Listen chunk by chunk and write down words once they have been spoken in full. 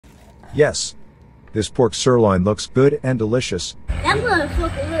Yes, this pork sirloin looks good and delicious, That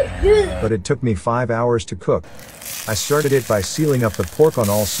motherfucker look good. but it took me 5 hours to cook. I started it by sealing up the pork on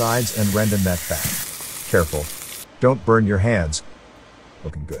all sides and rending that fat. Careful. Don't burn your hands.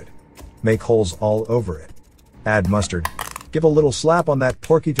 Looking good. Make holes all over it. Add mustard. Give a little slap on that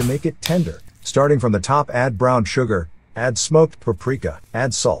porky to make it tender. Starting from the top, add brown sugar, add smoked paprika,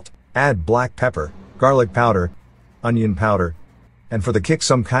 add salt, add black pepper, garlic powder, onion powder, and for the kick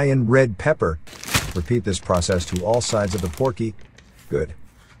some cayenne red pepper. Repeat this process to all sides of the porky. Good.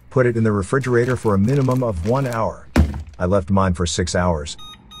 Put it in the refrigerator for a minimum of 1 hour. I left mine for 6 hours.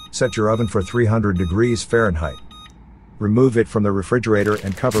 Set your oven for 300 degrees Fahrenheit. Remove it from the refrigerator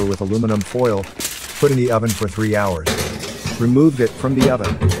and cover with aluminum foil. Put in the oven for 3 hours. Removed it from the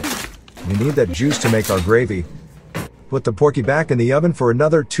oven. We need that juice to make our gravy. Put the porky back in the oven for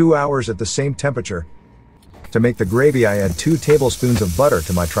another 2 hours at the same temperature. To make the gravy, I add 2 tablespoons of butter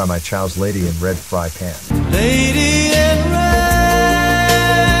to my Try My Chow's Lady in Red fry pan. Lady in red.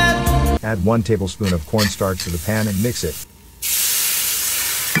 Add 1 tablespoon of cornstarch to the pan and mix it.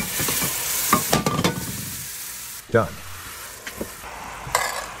 Done.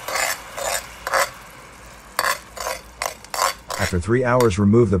 After 3 hours,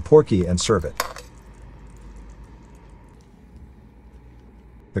 remove the porky and serve it.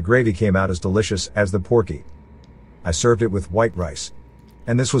 The gravy came out as delicious as the porky. I served it with white rice.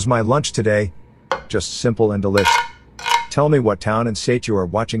 And this was my lunch today. Just simple and delicious. Tell me what town and state you are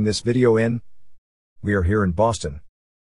watching this video in. We are here in Boston.